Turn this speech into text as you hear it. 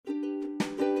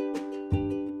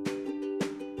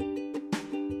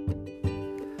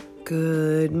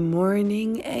Good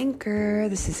morning, Anchor.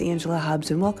 This is Angela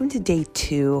Hubbs, and welcome to day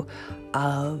 2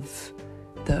 of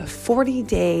the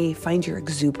 40-day Find Your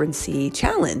Exuberancy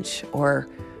Challenge, or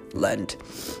Lent.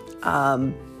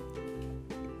 I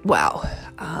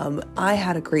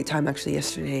had a great time actually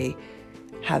yesterday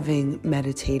having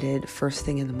meditated first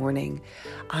thing in the morning.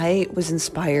 I was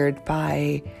inspired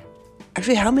by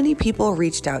actually how many people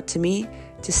reached out to me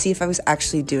to see if I was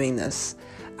actually doing this.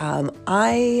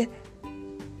 I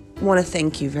want to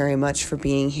thank you very much for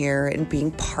being here and being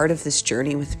part of this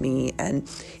journey with me. And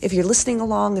if you're listening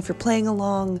along, if you're playing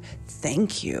along,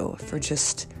 thank you for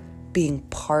just being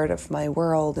part of my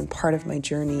world and part of my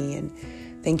journey. And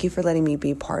thank you for letting me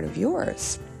be part of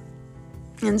yours.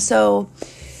 And so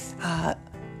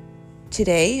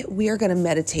today we are going to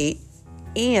meditate.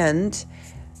 And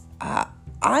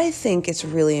I think it's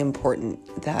really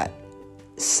important that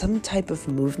some type of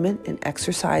movement and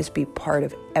exercise be part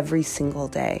of every single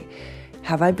day.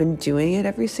 Have I been doing it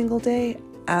every single day?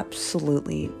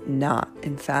 Absolutely not.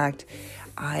 In fact,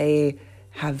 I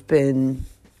have been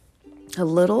a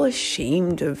little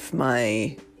ashamed of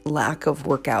my lack of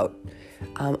workout.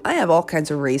 I have all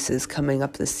kinds of races coming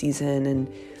up this season, and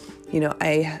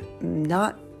I'm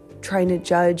not trying to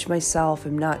judge myself.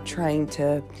 I'm not trying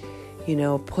to,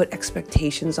 put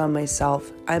expectations on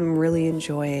myself. I'm really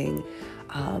enjoying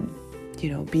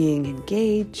being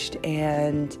engaged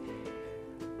and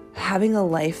having a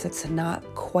life that's not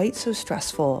quite so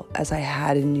stressful as I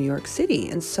had in New York City.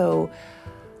 And so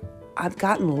I've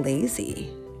gotten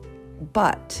lazy,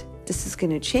 but this is going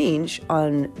to change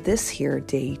on this here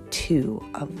day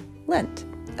 2 of Lent,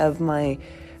 of my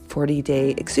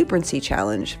 40-day exuberancy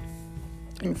challenge.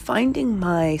 And finding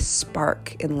my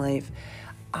spark in life,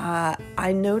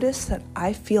 I notice that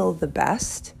I feel the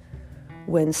best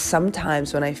when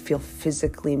I feel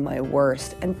physically my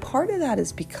worst. And part of that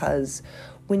is because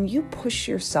when you push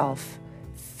yourself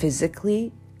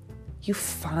physically, you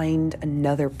find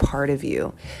another part of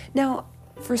you. Now,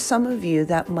 for some of you,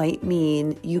 that might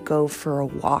mean you go for a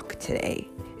walk today.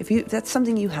 If that's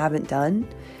something you haven't done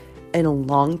in a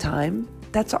long time,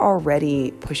 that's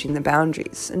already pushing the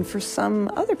boundaries. And for some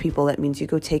other people, that means you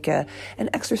go take an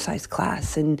exercise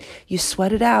class and you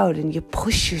sweat it out and you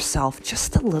push yourself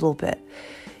just a little bit.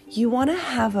 You want to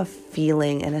have a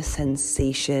feeling and a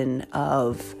sensation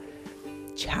of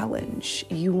challenge.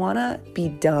 You want to be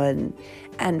done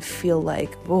and feel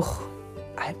like, oh,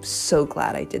 I'm so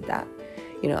glad I did that.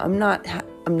 I'm not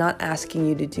asking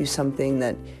you to do something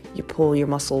that you pull your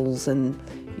muscles and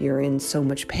you're in so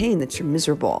much pain that you're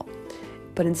miserable.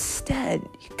 But instead,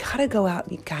 you gotta go out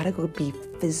and you gotta go be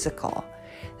physical.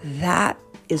 That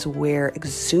is where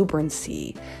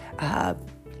exuberancy,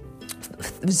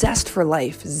 zest for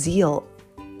life, zeal,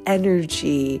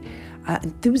 energy,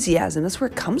 enthusiasm, that's where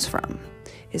it comes from,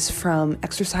 is from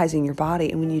exercising your body.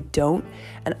 And when you don't,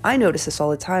 and I notice this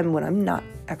all the time when I'm not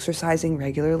exercising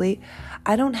regularly,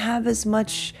 I don't have as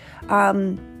much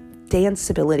dance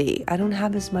ability. I don't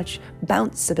have as much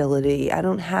bounce ability. I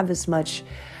don't have as much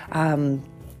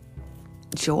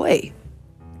joy,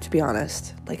 to be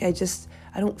honest.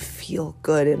 I don't feel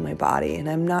good in my body, and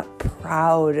I'm not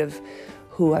proud of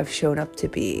who I've shown up to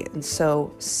be. And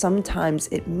so sometimes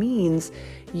it means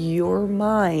your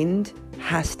mind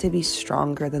has to be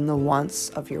stronger than the wants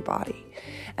of your body.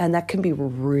 And that can be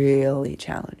really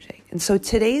challenging. And so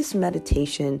today's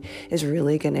meditation is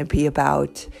really going to be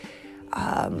about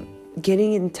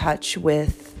getting in touch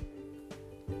with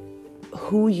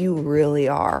who you really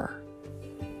are.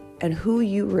 And who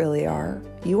you really are,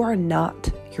 you are not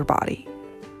your body.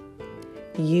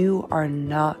 You are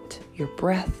not your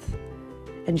breath.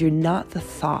 And you're not the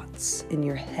thoughts in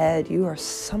your head. You are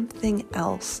something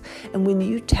else. And when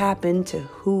you tap into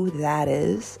who that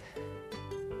is,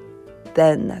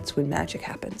 then that's when magic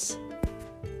happens.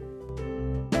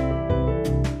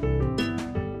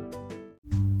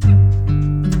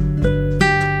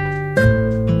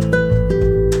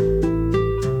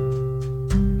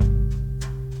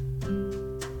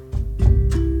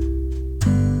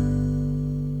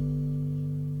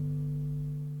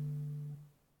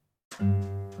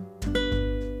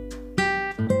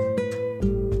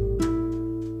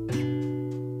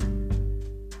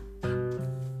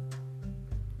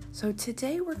 So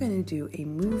today we're going to do a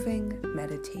moving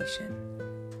meditation.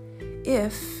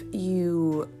 If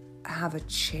you have a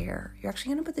chair, you're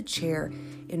actually going to put the chair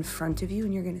in front of you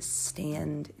and you're going to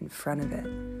stand in front of it.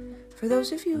 For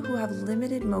those of you who have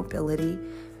limited mobility,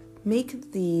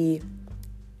 make the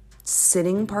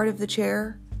sitting part of the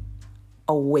chair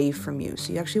away from you.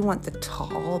 So you actually want the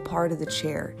tall part of the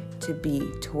chair to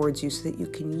be towards you so that you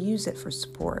can use it for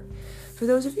support. For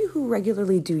those of you who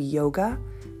regularly do yoga,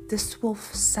 This will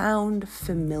sound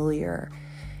familiar,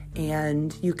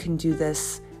 and you can do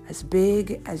this as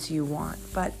big as you want.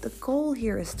 But the goal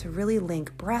here is to really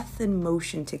link breath and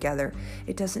motion together.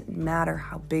 It doesn't matter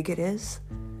how big it is.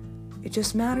 It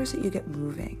just matters that you get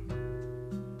moving.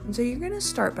 And so you're going to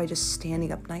start by just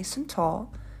standing up nice and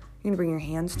tall. You're going to bring your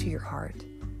hands to your heart.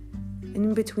 And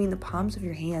in between the palms of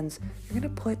your hands, you're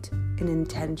going to put an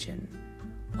intention.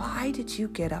 Why did you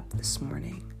get up this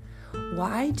morning?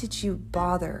 Why did you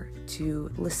bother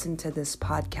to listen to this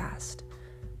podcast?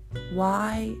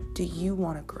 Why do you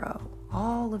want to grow?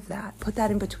 All of that. Put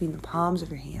that in between the palms of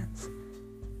your hands.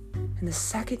 And the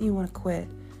second you want to quit,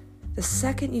 the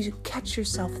second you catch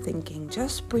yourself thinking,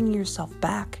 just bring yourself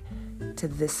back to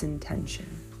this intention.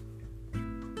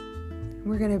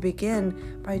 We're going to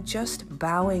begin by just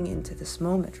bowing into this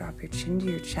moment. Drop your chin to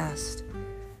your chest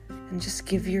and just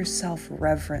give yourself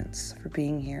reverence for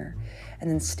being here. And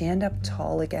then stand up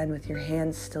tall again with your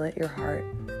hands still at your heart.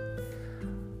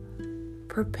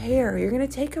 Prepare. You're going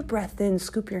to take a breath in,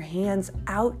 scoop your hands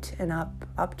out and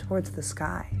up towards the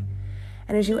sky.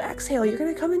 And as you exhale, you're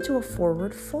going to come into a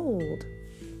forward fold.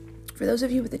 For those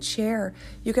of you with a chair,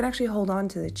 you can actually hold on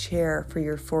to the chair for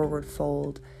your forward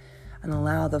fold and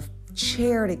allow the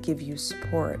chair to give you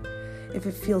support. If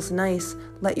it feels nice,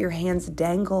 let your hands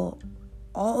dangle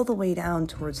all the way down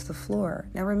towards the floor.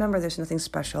 Now remember, there's nothing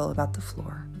special about the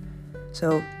floor.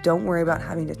 So don't worry about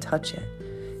having to touch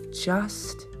it.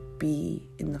 Just be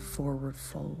in the forward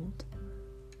fold.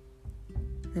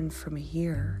 And from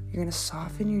here, you're going to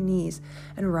soften your knees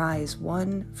and rise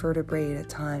one vertebrae at a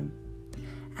time.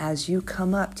 As you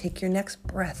come up, take your next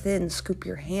breath in, scoop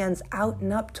your hands out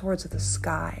and up towards the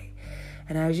sky.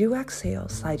 And as you exhale,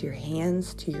 slide your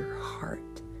hands to your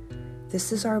heart.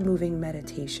 This is our moving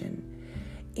meditation.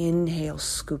 Inhale,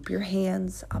 scoop your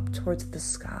hands up towards the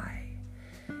sky.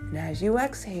 And as you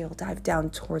exhale, dive down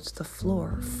towards the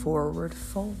floor, forward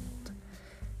fold.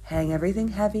 Hang everything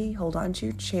heavy, hold on to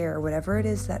your chair, whatever it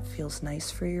is that feels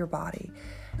nice for your body.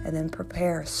 And then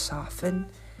prepare, soften,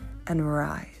 and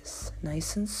rise,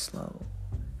 nice and slow.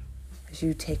 As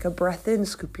you take a breath in,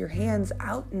 scoop your hands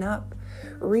out and up,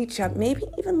 reach up, maybe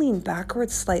even lean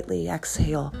backwards slightly.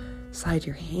 Exhale, slide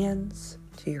your hands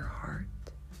to your heart.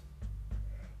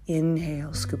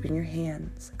 Inhale, scooping your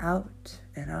hands out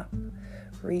and up,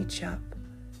 reach up.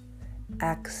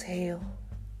 Exhale,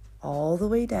 all the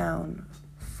way down,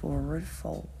 forward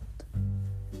fold.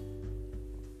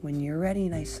 When you're ready,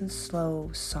 nice and slow,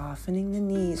 softening the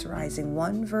knees, rising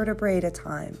one vertebrae at a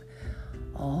time,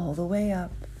 all the way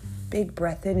up. Big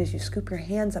breath in as you scoop your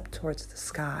hands up towards the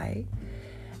sky.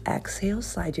 Exhale,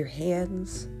 slide your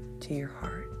hands to your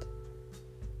heart.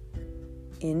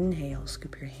 Inhale,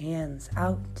 scoop your hands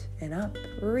out and up,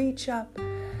 reach up.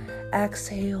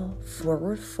 Exhale,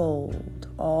 forward fold,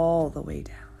 all the way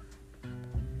down.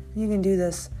 You can do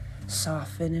this,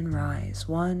 soften and rise,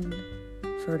 one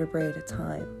vertebrae at a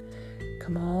time.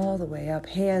 Come all the way up,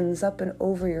 hands up and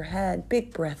over your head.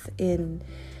 Big breath in.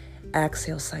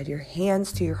 Exhale, slide your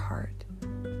hands to your heart.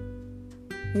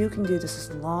 You can do this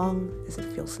as long as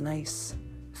it feels nice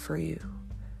for you.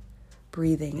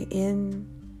 Breathing in,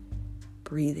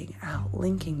 breathing out,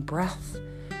 linking breath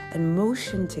and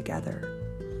motion together.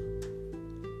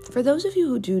 For those of you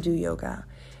who do yoga,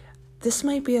 this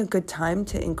might be a good time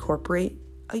to incorporate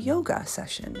a yoga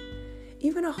session,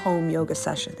 even a home yoga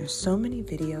session. There's so many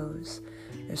videos,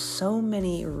 there's so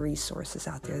many resources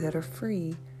out there that are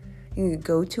free. You could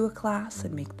go to a class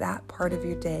and make that part of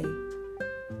your day.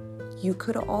 You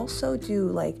could also do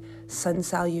like sun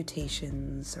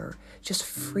salutations or just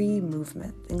free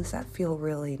movement, things that feel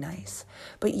really nice.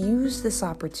 But use this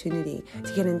opportunity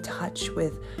to get in touch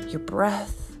with your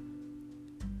breath,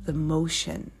 the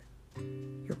motion,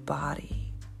 your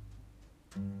body.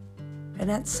 And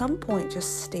at some point,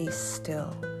 just stay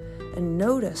still and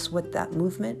notice what that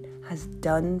movement has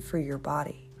done for your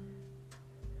body.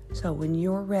 So when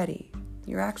you're ready,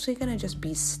 you're actually going to just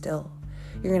be still.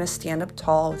 You're going to stand up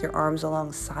tall with your arms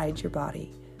alongside your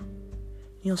body.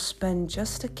 You'll spend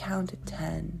just a count of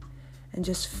 10 and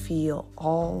just feel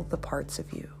all the parts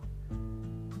of you.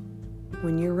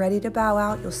 When you're ready to bow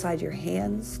out, you'll slide your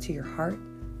hands to your heart.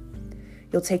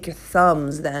 You'll take your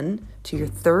thumbs then to your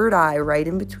third eye right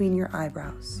in between your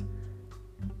eyebrows.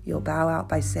 You'll bow out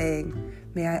by saying,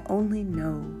 "May I only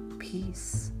know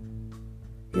peace."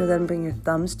 You'll then bring your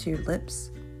thumbs to your lips.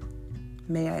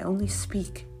 "May I only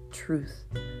speak truth."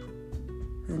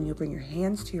 And then you'll bring your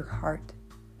hands to your heart.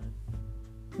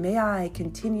 "May I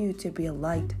continue to be a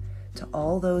light to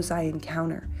all those I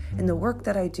encounter in the work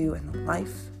that I do and the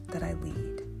life that I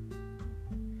lead."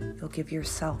 You'll give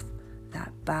yourself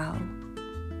that bow.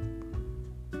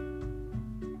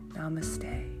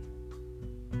 namaste,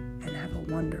 and have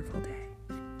a wonderful day.